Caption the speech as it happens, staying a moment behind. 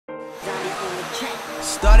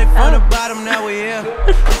Started from the bottom, now we're here.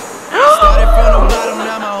 Started from the bottom,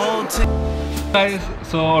 now my whole team. Guys,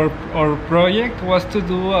 so our project was to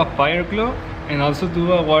do a fire glove and also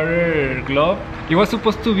do a water glove. It was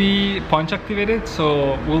supposed to be punch activated,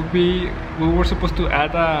 so we were supposed to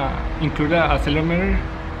include a accelerometer,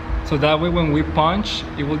 so that way when we punch,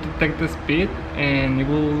 it will detect the speed and it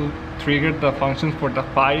will trigger the functions for the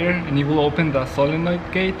fire, and it will open the solenoid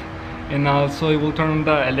gate, and also it will turn on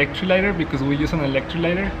the electrolyzer because we use an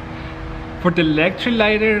electrolyzer. For the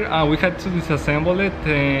electrolyzer, we had to disassemble it,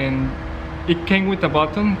 and it came with a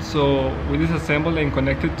button, so we disassembled and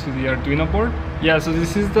connected to the Arduino board. Yeah, so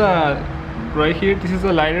this is right here, this is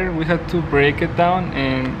the lighter. We had to break it down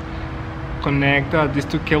and connect these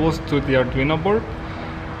two cables to the Arduino board.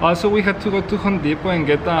 Also, we had to go to Home Depot and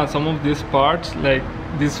get some of these parts. Like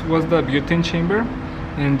this was the butane chamber,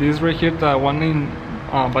 and this right here, the one in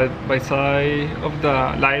by side of the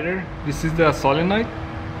lighter, this is the solenoid.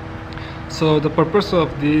 So the purpose of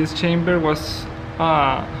this chamber was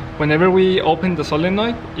whenever we open the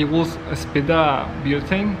solenoid, it will speed the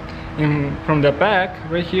butane. And from the back,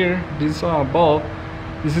 right here, this bulb,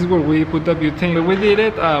 this is where we put the butane. When we did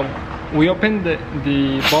it, we opened the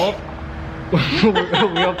bulb.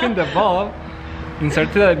 We opened the bulb,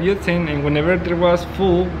 inserted the butane, and whenever there was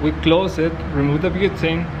full, we closed it, removed the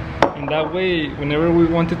butane, and that way, whenever we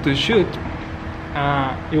wanted to shoot,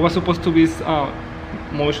 it was supposed to be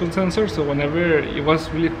motion sensor. So whenever it was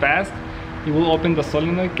really fast, it will open the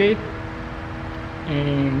solenoid gate.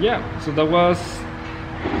 And yeah, so that was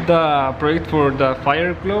the project for the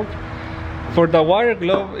fire glove. For the water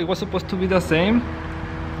glove, it was supposed to be the same.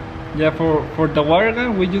 Yeah, for the water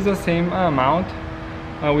gun, we use the same amount.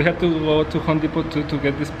 We had to go to Home Depot to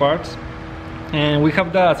get these parts, and we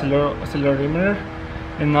have the accelerometer,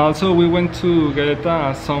 and also we went to get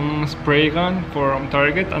some spray gun from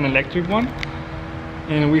Target, an electric one,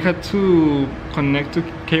 and we had to connect two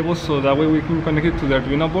cables so that way we can connect it to the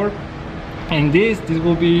Arduino board. And this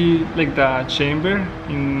will be like the chamber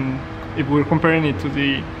if we're comparing it to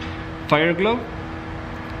the fire glove,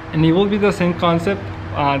 and it will be the same concept.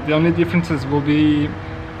 The only differences will be,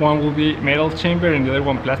 one will be metal chamber and the other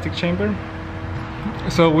one plastic chamber.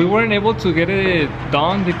 So we weren't able to get it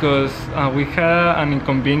done because we had an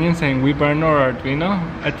inconvenience and we burned our Arduino.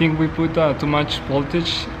 I think we put too much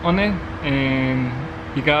voltage on it and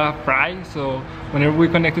it got fried, so whenever we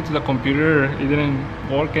connected to the computer, it didn't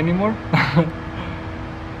work anymore.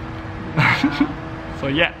 So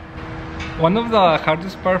yeah, one of the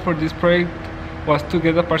hardest part for this project was to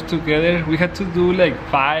get the parts together. We had to do like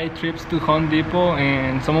 5 trips to Home Depot,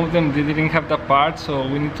 and some of them they didn't have the parts, so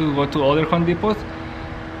we need to go to other Home Depots.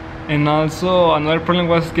 And also another problem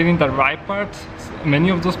was getting the right parts, many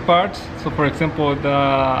of those parts. So for example, the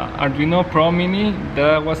Arduino Pro Mini,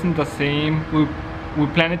 that wasn't the same we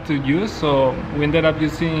planned to use, so we ended up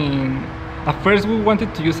using, at first we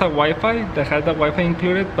wanted to use a Wi-Fi that had the Wi-Fi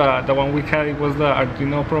included, but the one we had, it was the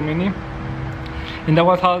Arduino Pro Mini. And that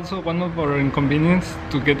was also one of our inconveniences,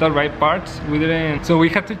 to get the right parts. So we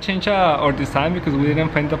had to change our design because we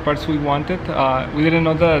didn't find the parts we wanted. We didn't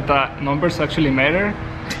know that the numbers actually matter.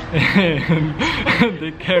 And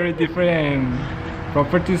they carry different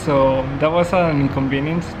properties, so that was an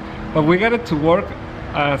inconvenience. But we got it to work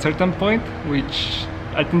at a certain point, which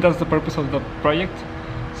I think that's the purpose of the project.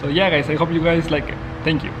 So yeah guys, I hope you guys like it.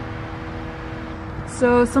 Thank you.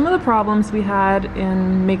 So some of the problems we had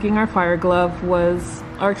in making our fire glove was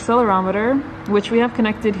our accelerometer, which we have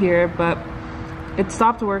connected here, but it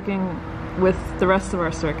stopped working with the rest of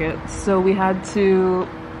our circuit. So we had to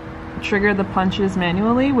trigger the punches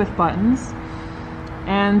manually with buttons.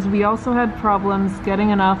 And we also had problems getting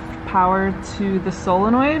enough power to the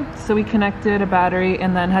solenoid, so we connected a battery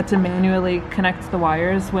and then had to manually connect the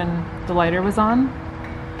wires when the lighter was on.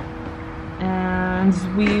 And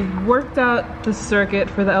we worked out the circuit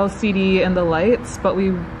for the LCD and the lights, but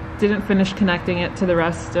we didn't finish connecting it to the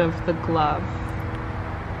rest of the glove.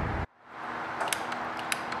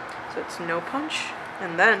 So it's no punch,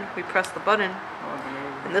 and then we press the button,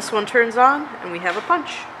 and this one turns on, and we have a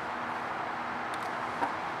punch.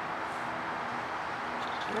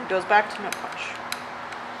 And it goes back to no punch.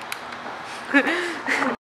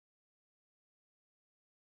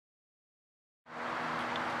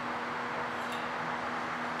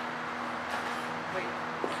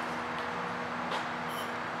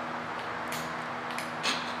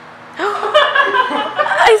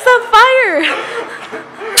 I saw fire!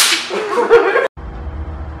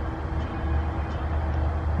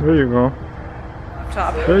 There you go.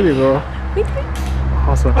 Top. There you go. Wait.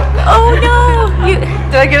 Awesome. Oh no!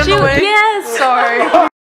 Did I get in the way? Yes! Sorry.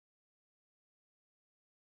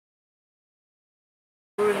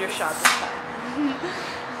 Ruin your shot this time.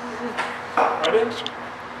 Ready?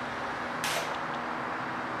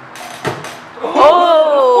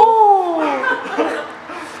 Oh!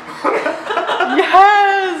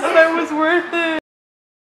 Yes! That was worth it!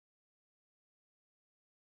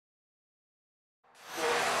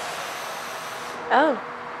 Oh.